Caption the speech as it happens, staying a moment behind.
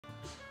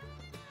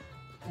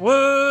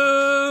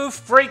Woo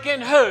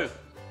freaking who?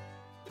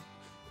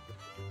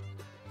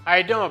 How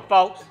you doing,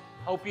 folks?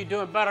 Hope you're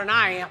doing better than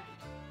I am.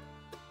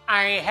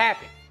 I ain't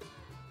happy.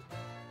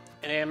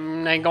 And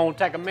it ain't gonna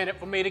take a minute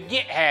for me to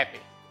get happy.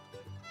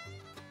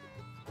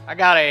 I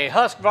got a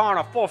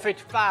Husqvarna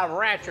 455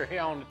 Rancher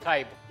here on the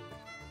table.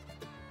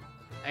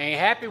 I ain't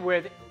happy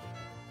with it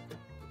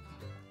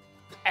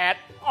at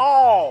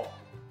all.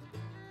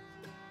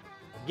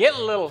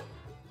 Getting a little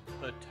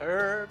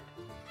perturbed.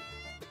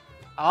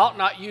 I ought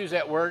not use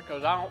that word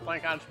because I don't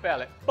think I can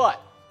spell it.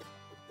 But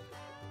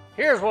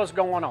here's what's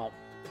going on.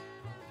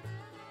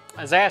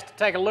 I was asked to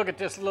take a look at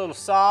this little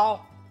saw.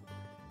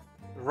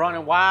 It's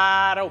running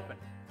wide open.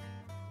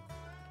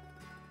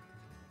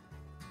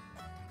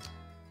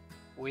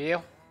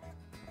 Well,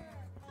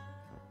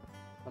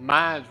 my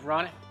mind's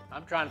running.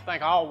 I'm trying to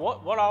think,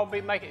 what I'll be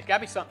making. It's got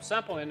to be something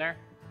simple in there.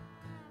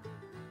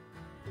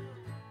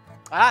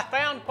 I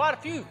found quite a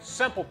few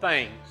simple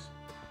things.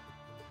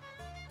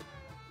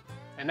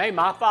 And they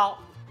my fault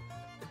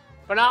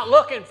for not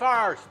looking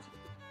first.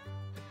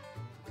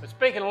 But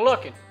speaking of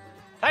looking,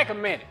 take a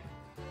minute.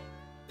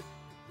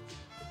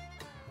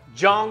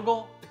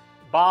 Jungle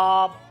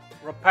Bob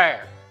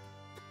Repair.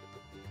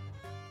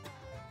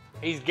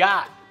 He's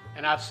got,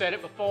 and I've said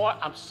it before,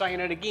 I'm saying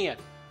it again.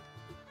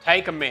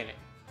 Take a minute.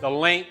 The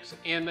link's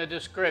in the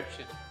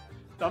description.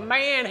 The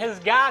man has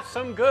got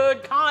some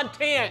good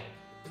content.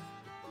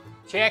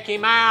 Check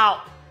him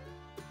out.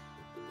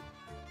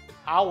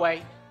 I'll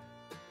wait.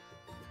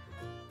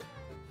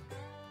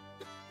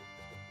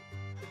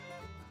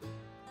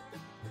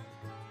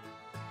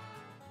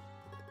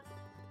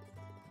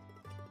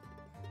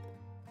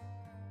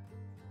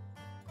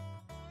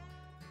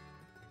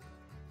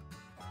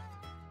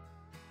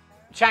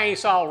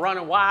 Chainsaw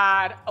running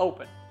wide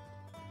open.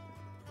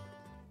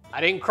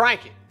 I didn't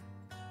crank it.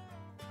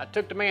 I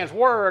took the man's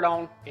word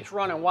on it's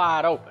running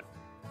wide open.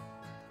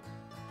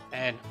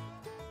 And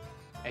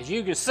as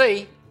you can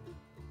see,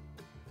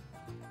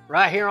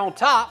 right here on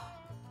top,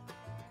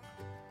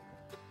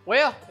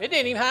 well, it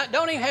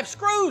don't even have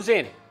screws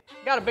in it.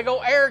 Got a big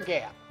old air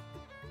gap.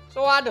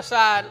 So I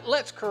decided,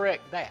 let's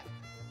correct that.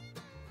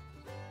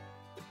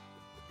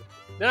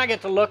 Then I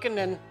get to looking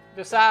and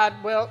decide,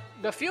 well,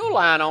 the fuel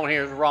line on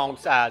here is the wrong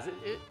size.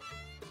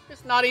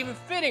 It's not even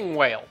fitting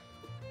well.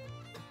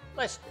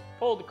 Let's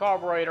pull the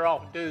carburetor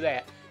off and do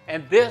that.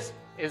 And this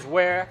is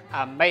where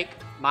I make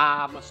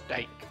my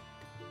mistake.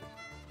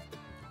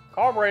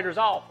 Carburetor's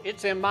off.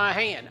 It's in my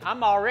hand.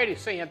 I'm already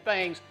seeing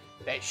things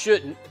that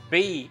shouldn't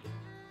be.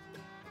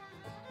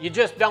 You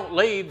just don't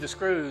leave the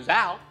screws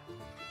out.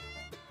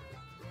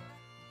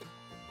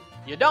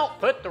 You don't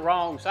put the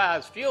wrong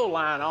size fuel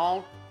line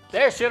on.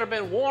 There should have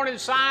been warning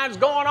signs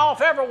going off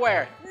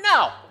everywhere.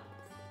 No.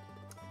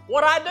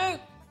 What I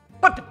do?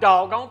 Put the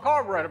doggone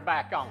carburetor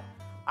back on.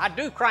 I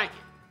do crank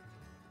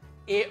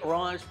it. It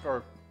runs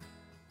for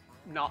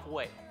not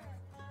well.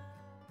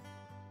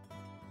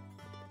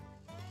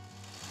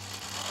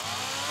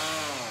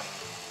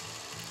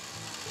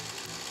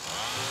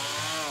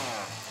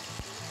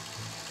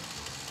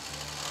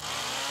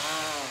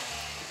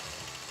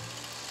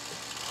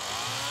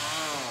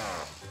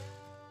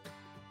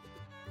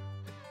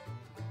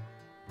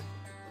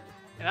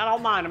 And I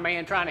don't mind a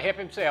man trying to help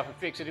himself and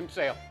fix it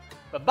himself.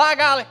 But by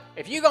golly,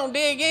 if you're going to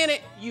dig in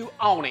it, you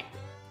own it.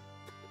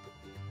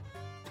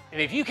 And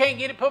if you can't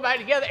get it put back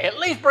together, at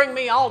least bring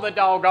me all the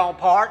doggone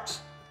parts.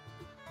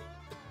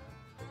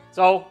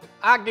 So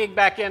I dig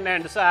back in there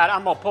and decide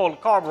I'm going to pull the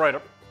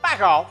carburetor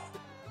back off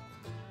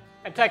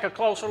and take a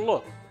closer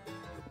look.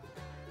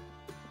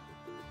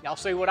 Y'all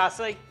see what I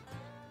see?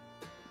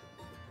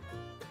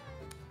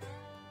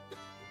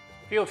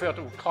 Fuel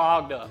filter was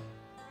clogged up.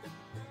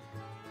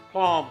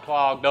 Plumb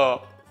clogged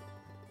up.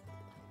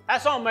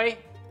 That's on me.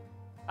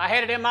 I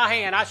had it in my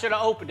hand. I should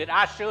have opened it.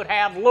 I should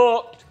have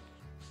looked.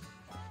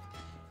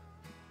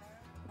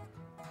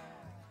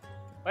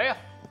 Well,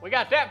 we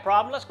got that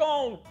problem. Let's go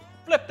on,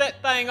 flip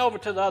that thing over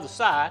to the other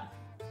side.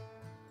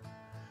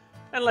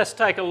 And let's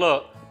take a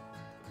look.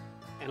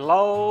 And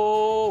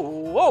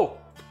whoa.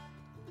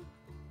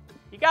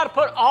 You got to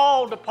put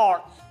all the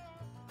parts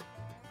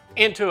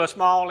into a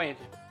small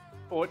engine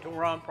for it to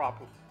run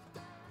properly.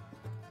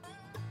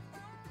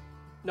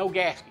 No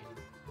gasket.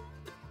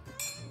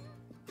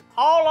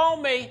 All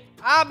on me.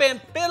 I've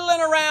been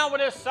fiddling around with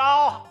this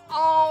saw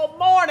all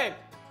morning.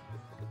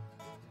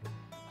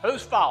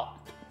 Whose fault?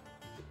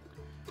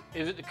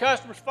 Is it the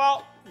customer's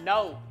fault?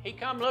 No, he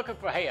come looking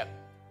for help.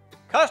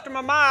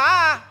 Customer my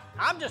eye,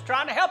 I'm just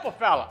trying to help a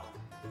fella.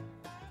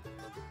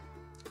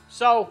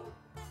 So,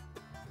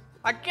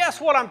 I guess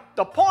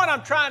the point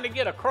I'm trying to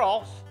get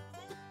across,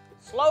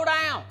 slow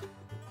down.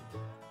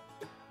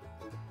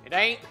 It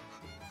ain't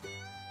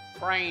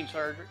brain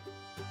surgery.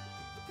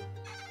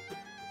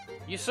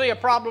 You see a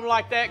problem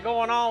like that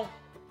going on,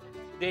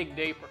 dig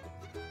deeper.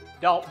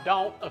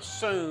 Don't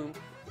assume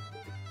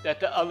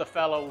that the other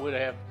fellow would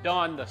have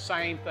done the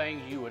same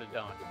thing you would have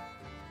done.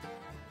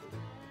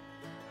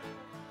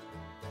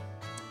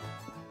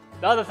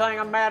 The other thing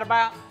I'm mad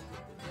about,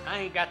 I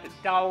ain't got the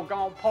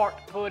doggone part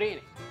to put in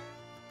it.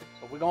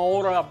 But we're gonna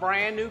order a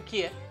brand new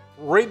kit,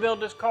 rebuild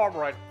this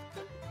carburetor.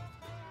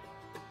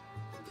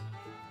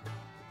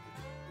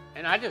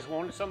 And I just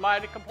wanted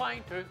somebody to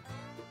complain to.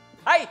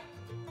 Hey,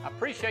 I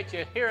appreciate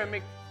you hearing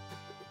me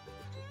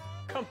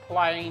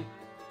complain.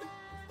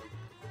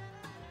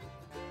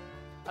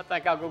 I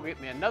think I'll go get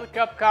me another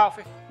cup of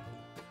coffee,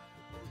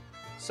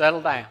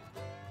 settle down.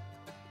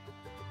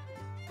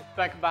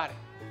 Think about it.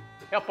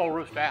 Help old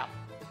Rooster out.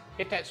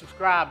 Hit that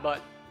subscribe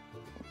button.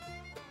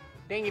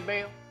 Dingy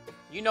bell.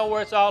 You know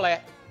where it's all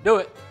at. Do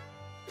it.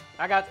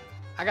 I got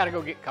to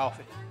go get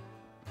coffee.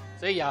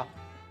 See y'all.